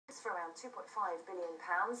for around £2.5 billion.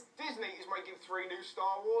 Disney is making 3 new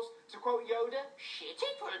Star Wars. To quote Yoda, shit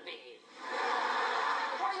it will be.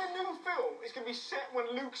 Apparently a new film is going to be set when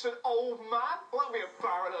Luke's an old man. Well, that'll be a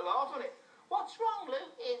barrel of laugh, wouldn't it? What's wrong,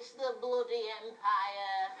 Luke? It's the bloody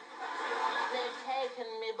Empire. They've taken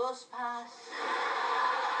me bus pass.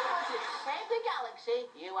 To save the galaxy,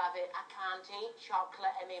 you have it. I can't eat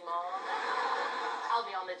chocolate anymore. I'll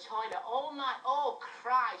be on the toilet all night. Oh,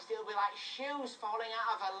 Christ, it'll be like shoes falling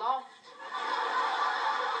out of a loft.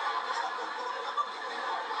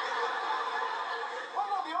 I'm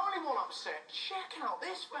not the only one upset. Check out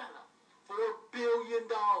this fella. $4 billion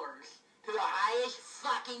to the highest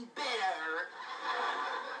fucking bidder.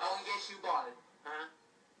 Oh, and guess who bought it? Huh?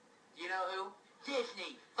 You know who?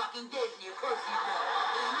 Disney. Fucking Disney. Of course you know.